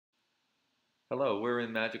Hello, we're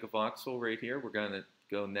in MagicaVoxel right here. We're going to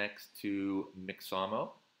go next to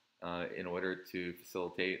Mixamo. In order to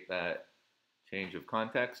facilitate that change of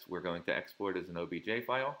context, we're going to export as an OBJ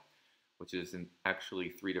file, which is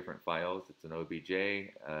actually three different files. It's an OBJ,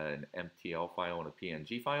 an MTL file, and a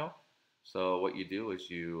PNG file. So what you do is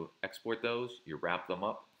you export those, you wrap them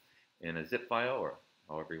up in a zip file, or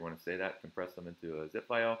however you want to say that, compress them into a zip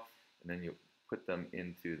file, and then you put them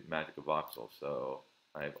into MagicaVoxel. So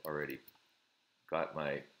I've already got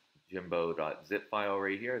my jimbo.zip file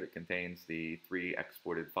right here that contains the three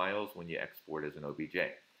exported files when you export as an OBJ.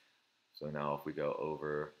 So now if we go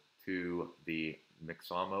over to the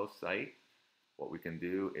Mixamo site, what we can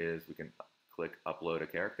do is we can click upload a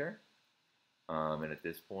character. And at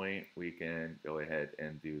this point, we can go ahead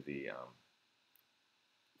and do the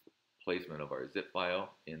placement of our zip file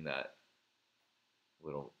in that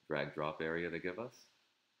little drag drop area they give us,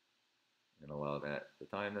 and allow that the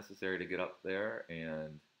time necessary to get up there.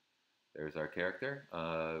 And there's our character.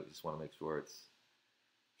 Just want to make sure it's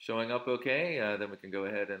showing up okay. Then we can go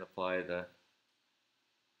ahead and apply the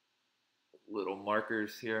little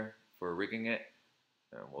markers here for rigging it.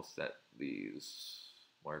 And we'll set these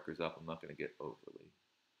markers up. I'm not going to get overly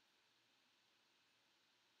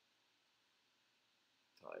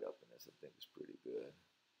tied up in this. I think it's pretty good.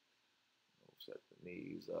 We'll set the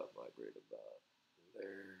knees up like right about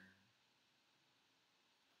there.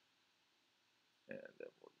 And then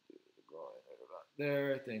we'll do the groin right about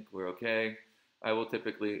there. I think we're okay. I will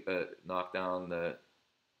typically knock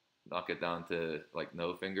it down to like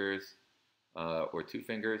no fingers or 2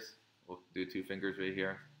 fingers. We'll do 2 fingers right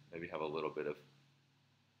here. Maybe have a little bit of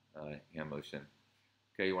hand motion.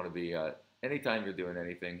 Okay, you want to be anytime you're doing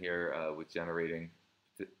anything here with generating,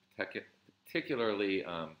 particularly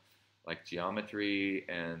like geometry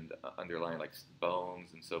and underlying like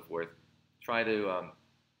bones and so forth. Try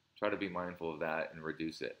to be mindful of that and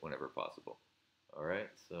reduce it whenever possible. All right,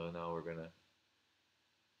 so now we're gonna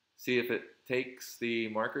see if it takes the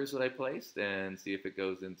markers that I placed and see if it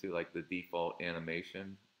goes into like the default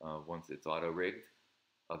animation once it's auto-rigged.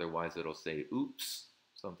 Otherwise, it'll say oops.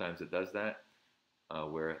 Sometimes it does that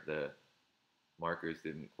where the markers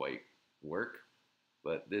didn't quite work,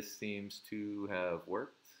 but this seems to have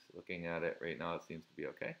worked. Looking at it right now, it seems to be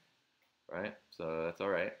okay, right? So that's all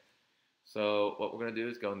right. So what we're going to do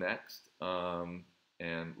is go next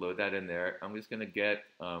and load that in there. I'm just going to get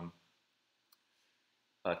a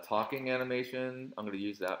talking animation. I'm going to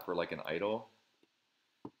use that for like an idle.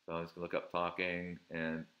 So I'm just going to look up talking,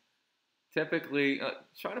 and typically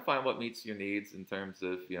try to find what meets your needs in terms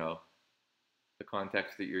of, you know, the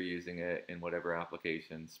context that you're using it in, whatever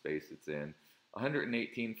application space it's in.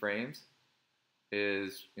 118 frames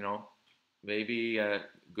is, you know, maybe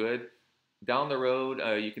good. Down the road,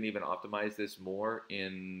 you can even optimize this more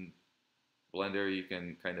in Blender. You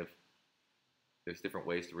can kind of, there's different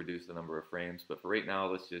ways to reduce the number of frames, but for right now,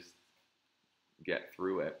 let's just get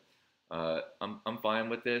through it. I'm fine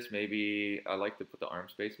with this. Maybe I like to put the arm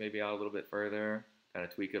space maybe out a little bit further, kind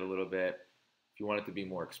of tweak it a little bit. If you want it to be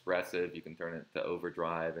more expressive, you can turn it to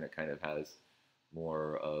overdrive, and it kind of has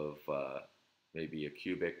more of maybe a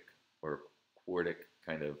cubic or quartic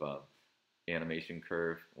kind of animation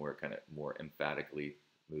curve where it kind of more emphatically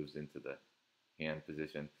moves into the hand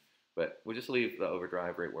position. But we'll just leave the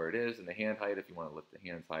overdrive right where it is, and the hand height, if you want to lift the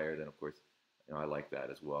hands higher, then of course, you know, I like that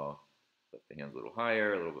as well. Lift the hands a little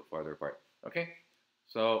higher, a little bit farther apart. Okay,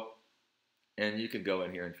 so, and you can go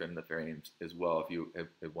in here and trim the frames as well if you have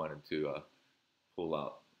wanted to pull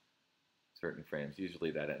out certain frames. Usually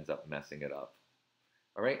that ends up messing it up.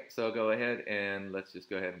 All right, so go ahead and let's just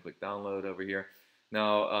go ahead and click download over here.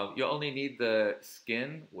 Now, you only need the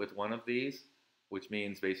skin with one of these, which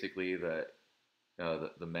means basically the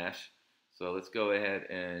mesh. So let's go ahead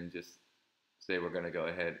and just say we're going to go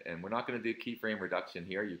ahead, and we're not going to do keyframe reduction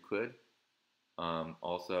here. You could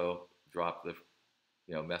also drop the,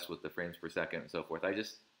 you know, mess with the frames per second and so forth. I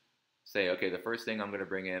just say, okay, the first thing I'm going to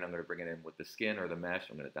bring in with the skin or the mesh.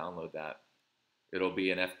 I'm going to download that. It'll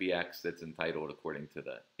be an FBX that's entitled according to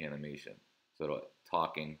the animation. So it'll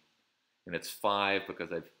talking. And it's 5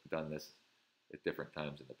 because I've done this at different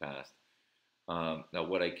times in the past. Now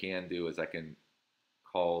what I can do is I can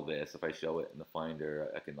call this, if I show it in the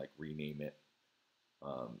Finder, I can like rename it.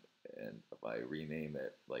 And if I rename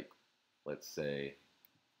it, like, let's say,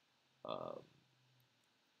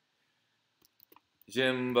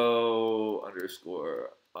 Jimbo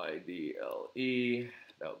 _IDLE,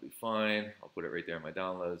 that would be fine. I'll put it right there in my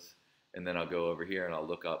downloads. And then I'll go over here and I'll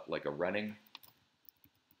look up like a running.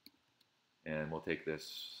 And we'll take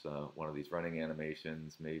this, one of these running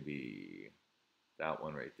animations, maybe that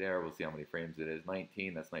one right there. We'll see how many frames it is.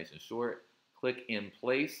 19, that's nice and short. click in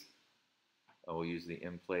place. I will use the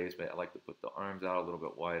in place, but I like to put the arms out a little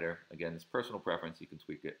bit wider. Again, it's personal preference. You can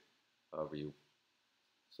tweak it however you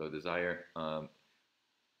so desire.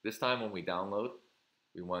 This time when we download,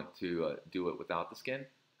 we want to do it without the skin.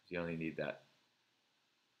 You only need that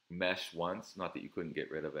mesh once. Not that you couldn't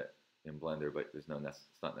get rid of it in Blender, but it's not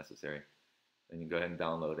necessary. And you can go ahead and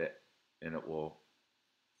download it, and it will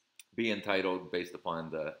be entitled based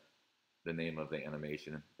upon the name of the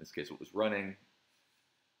animation. In this case, it was running.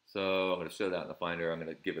 So I'm going to show that in the Finder. I'm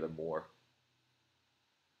going to give it a more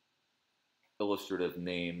illustrative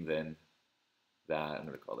name than that. I'm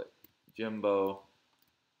going to call it Jimbo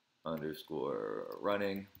underscore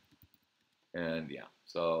running. And yeah,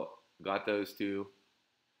 so got those two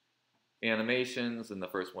animations, and the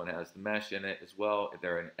first one has the mesh in it as well.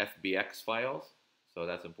 They're in FBX files, so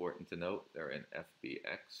that's important to note. They're in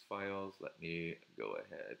FBX files. Let me go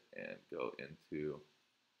ahead and go into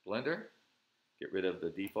Blender. Get rid of the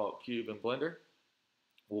default cube in Blender.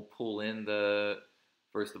 We'll pull in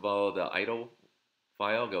first of all, the idle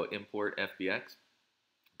file, go import FBX.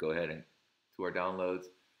 Go ahead and to our downloads,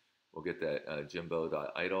 we'll get that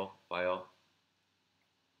jimbo.idle file.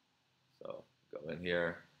 So go in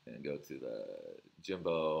here and go to the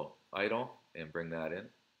Jimbo idle and bring that in.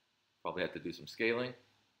 Probably have to do some scaling.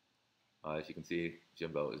 As you can see,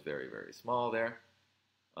 Jimbo is very, very small there.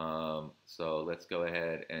 So let's go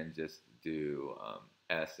ahead and just do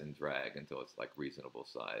S and drag until it's like reasonable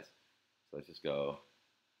size. So let's just go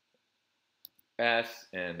S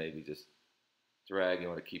and maybe just drag. You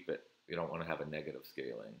want to keep it, you don't want to have a negative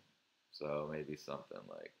scaling. So maybe something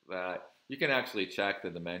like that. You can actually check the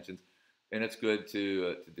dimensions, and it's good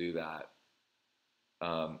to do that.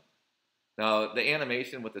 Now the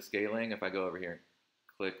animation with the scaling, if I go over here and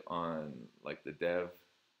click on like the dev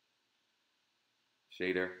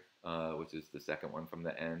shader, which is the second one from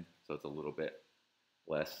the end, so it's a little bit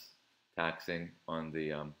less taxing on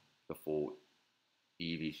the full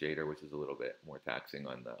EV shader, which is a little bit more taxing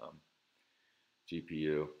on the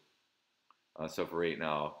GPU. So for right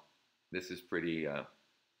now, this is pretty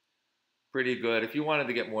good. If you wanted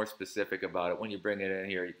to get more specific about it, when you bring it in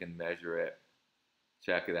here, you can measure it,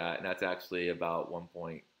 check that, and that's actually about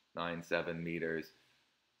 1.97 meters.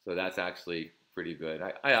 So that's actually pretty good.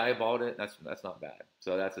 I eyeballed it. That's not bad.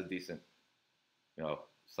 So that's a decent,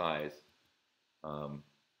 size,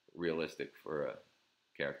 realistic for a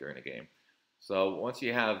character in a game. So once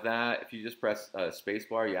you have that, if you just press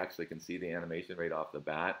spacebar, you actually can see the animation right off the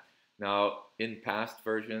bat. Now, in past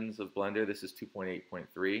versions of Blender, this is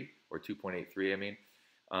 2.8.3 or 2.83, I mean.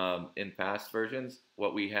 In past versions,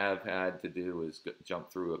 what we have had to do is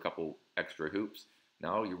jump through a couple extra hoops.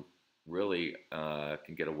 Now you really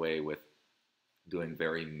can get away with doing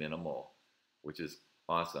very minimal, which is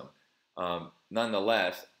awesome.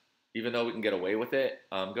 Nonetheless, even though we can get away with it,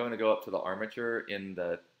 I'm going to go up to the armature in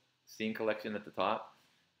the scene collection at the top.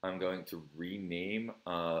 I'm going to rename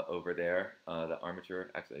over there the armature.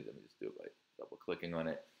 Actually, let me just do it by double clicking on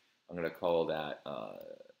it. I'm going to call that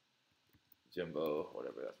Jimbo,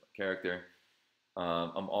 whatever, that's my character.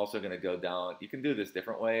 I'm also going to go down. You can do this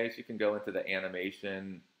different ways. You can go into the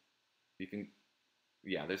animation. You can,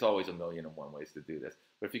 yeah, there's always a million and one ways to do this.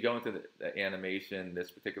 But if you go into the animation, this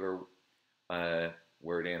particular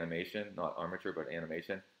word animation, not armature, but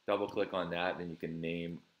animation, double click on that, then you can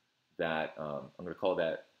name that. I'm going to call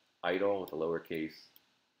that idle with a lowercase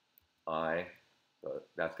I. So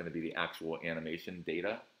that's going to be the actual animation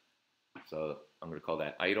data. So I'm going to call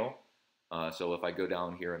that idle. So if I go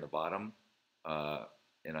down here in the bottom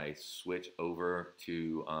and I switch over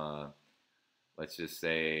to, let's just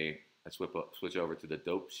say, I switch over to the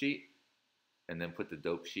dope sheet and then put the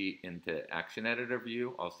dope sheet into action editor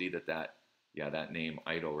view, I'll see that name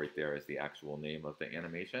idle right there is the actual name of the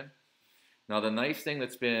animation. Now the nice thing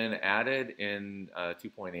that's been added in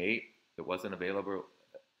 2.8 that wasn't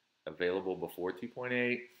available before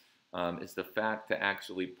 2.8 is the fact to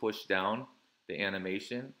actually push down the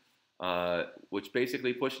animation, which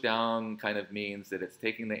basically push down kind of means that it's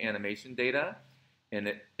taking the animation data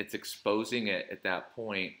and it's exposing it at that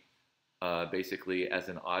point basically as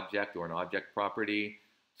an object or an object property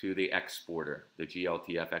to the exporter, the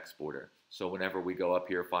GLTF exporter. So whenever we go up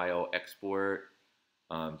here, File, Export,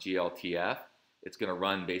 GLTF, it's going to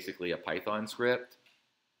run basically a Python script.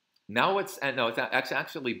 Now it's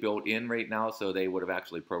actually built in right now, so they would have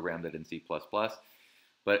actually programmed it in C++.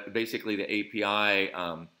 But basically the API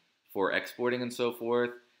for exporting and so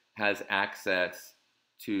forth has access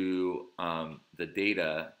to the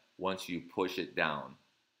data once you push it down.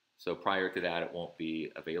 So prior to that, it won't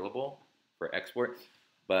be available for export.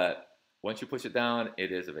 But once you push it down,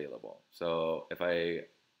 it is available. So if I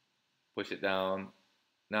push it down.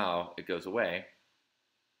 Now it goes away,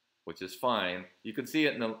 which is fine. You can see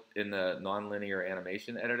it in the nonlinear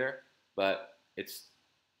animation editor, but it's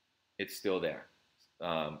still there.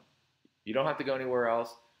 You don't have to go anywhere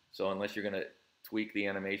else. So unless you're going to tweak the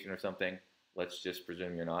animation or something, let's just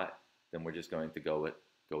presume you're not. Then we're just going to go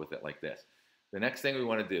with it like this. The next thing we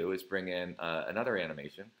want to do is bring in another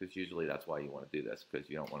animation, because usually that's why you want to do this, because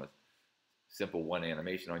you don't want a simple one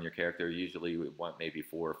animation on your character. Usually you want maybe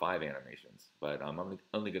 4 or 5 animations, but I'm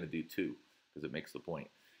only going to do 2 because it makes the point.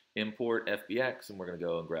 Import FBX, and we're going to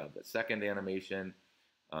go and grab the second animation,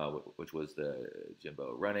 which was the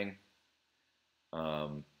Jimbo running.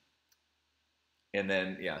 And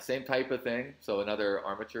then, yeah, same type of thing. So another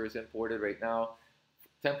armature is imported right now.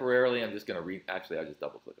 Temporarily, I'm just going to actually, I'll just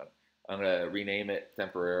double click on it. I'm going to rename it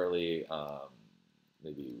temporarily,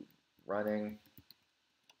 maybe running,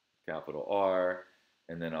 capital R,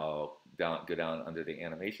 and then I'll go down under the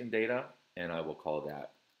animation data, and I will call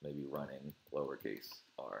that maybe running, lowercase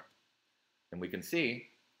r. And we can see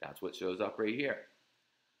that's what shows up right here.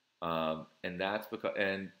 And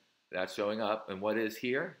that's showing up. And what is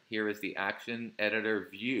here? Here is the action editor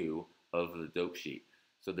view of the dope sheet.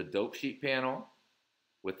 So the dope sheet panel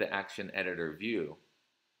with the action editor view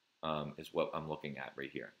is what I'm looking at right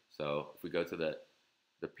here. So if we go to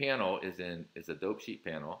the panel is a dope sheet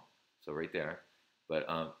panel. So right there. But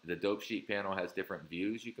the dope sheet panel has different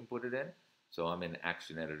views you can put it in. So I'm in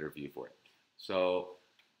action editor view for it. So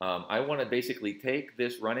I want to basically take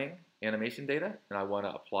this running animation data and I want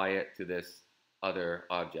to apply it to this other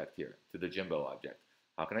object here, to the Jimbo object.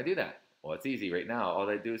 How can I do that? Well, it's easy right now. All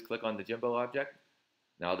I do is click on the Jimbo object.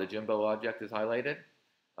 Now the Jimbo object is highlighted.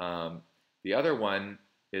 The other one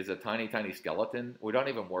is a tiny, tiny skeleton. We're not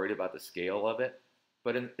even worried about the scale of it.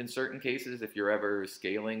 But in certain cases, if you're ever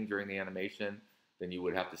scaling during the animation, then you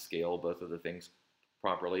would have to scale both of the things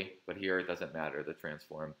properly. But here it doesn't matter. The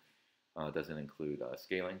transform doesn't include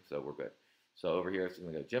scaling, so we're good. So over here, it's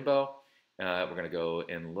going to go Jimbo. We're going to go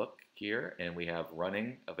and look here, and we have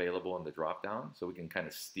running available in the dropdown, so we can kind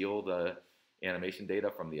of steal the animation data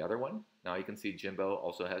from the other one. Now you can see Jimbo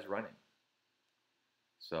also has running.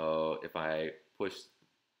 So if I push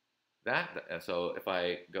that, so if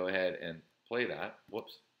I go ahead and play that,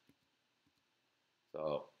 whoops.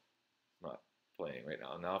 So it's not playing right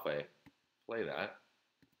now. Now if I play that,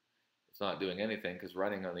 it's not doing anything because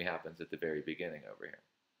running only happens at the very beginning over here.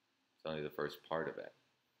 It's only the first part of it.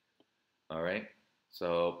 All right.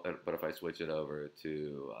 So, but if I switch it over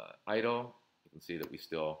to idle, you can see that we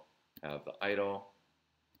still have the idle.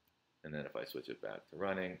 And then if I switch it back to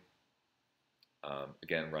running,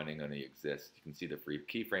 again, running only exists. You can see the free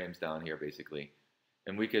keyframes down here, basically.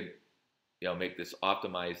 And we could, make this,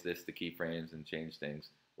 optimize this to keyframes and change things.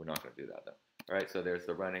 We're not going to do that, though. All right, so there's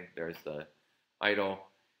the running, there's the idle.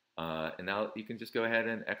 And now you can just go ahead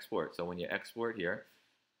and export. So when you export here,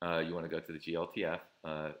 you want to go to the GLTF.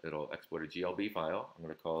 It'll export a GLB file. I'm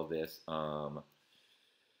going to call this,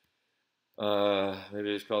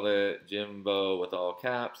 maybe just call it Jimbo with all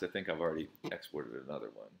caps. I think I've already exported another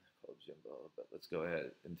one called Jimbo, but let's go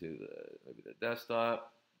ahead into maybe the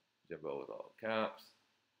desktop, Jimbo with all caps,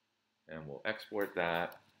 and we'll export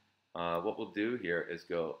that. What we'll do here is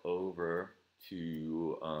go over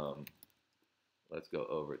to, let's go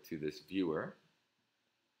over to this viewer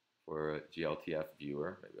for a GLTF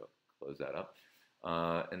viewer. Maybe I'll close that up.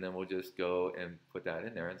 And then we'll just go and put that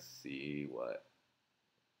in there and see what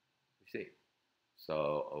we see.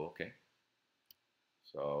 So, okay.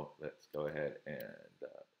 So let's go ahead and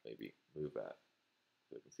maybe move that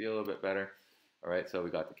so we can see a little bit better. All right, so we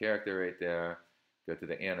got the character right there. Go to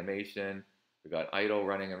the animation. We got idle,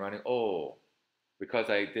 running, and running. Oh, because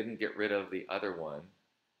I didn't get rid of the other one,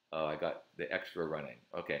 I got the extra running.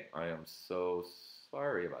 Okay, I am so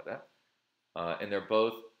sorry about that. And they're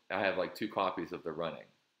both, I have like 2 copies of the running,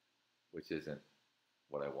 which isn't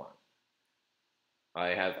what I want. I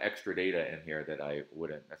have extra data in here that I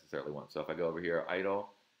wouldn't necessarily want. So if I go over here, idle,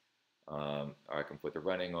 or I can put the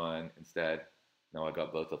running on instead. Now I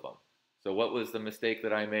got both of them. So what was the mistake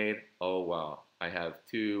that I made? Oh, wow. I have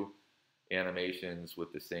 2 animations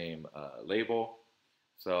with the same label.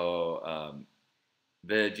 So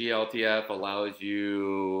the GLTF allows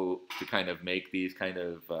you to kind of make these kind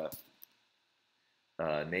of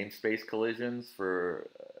namespace collisions for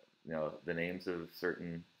the names of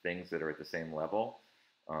certain things that are at the same level,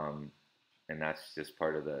 and that's just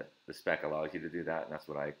part of the spec allows you to do that, and that's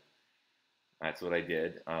what I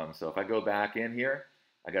did. So if I go back in here,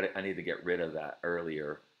 I need to get rid of that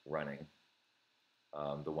earlier running,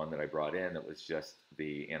 the one that I brought in that was just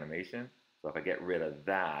the animation. So if I get rid of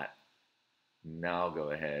that, now go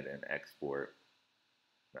ahead and export.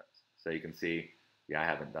 So you can see, yeah, I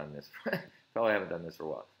haven't done this. Probably haven't done this for a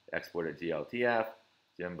while. Export it GLTF,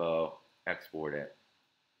 Jimbo, export it.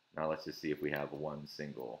 Now let's just see if we have one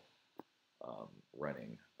single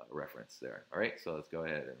running reference there. All right, so let's go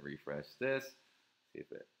ahead and refresh this, see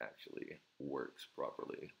if it actually works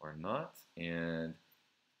properly or not. And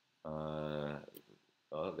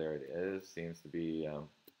oh, there it is. Seems to be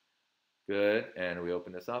good. And we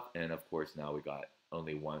open this up, and of course now we got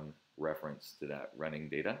only one reference to that running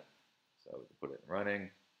data. So we can put it in running.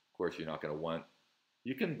 Of course, you're not going to want.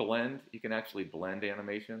 You can blend. You can actually blend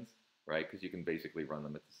animations, right? Because you can basically run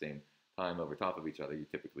them at the same time over top of each other. You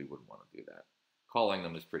typically wouldn't want to do that. Calling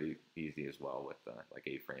them is pretty easy as well with like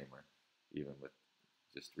Aframe or even with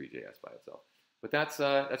just Three.js by itself. But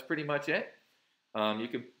that's pretty much it. You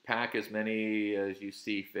can pack as many as you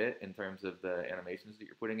see fit in terms of the animations that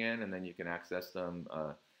you're putting in, and then you can access them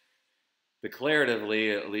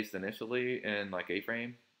declaratively, at least initially, in like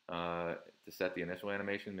Aframe to set the initial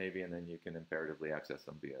animation maybe, and then you can imperatively access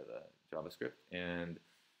them via the JavaScript. And,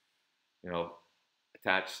 you know,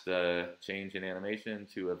 attach the change in animation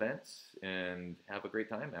to events and have a great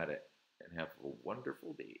time at it and have a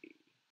wonderful day.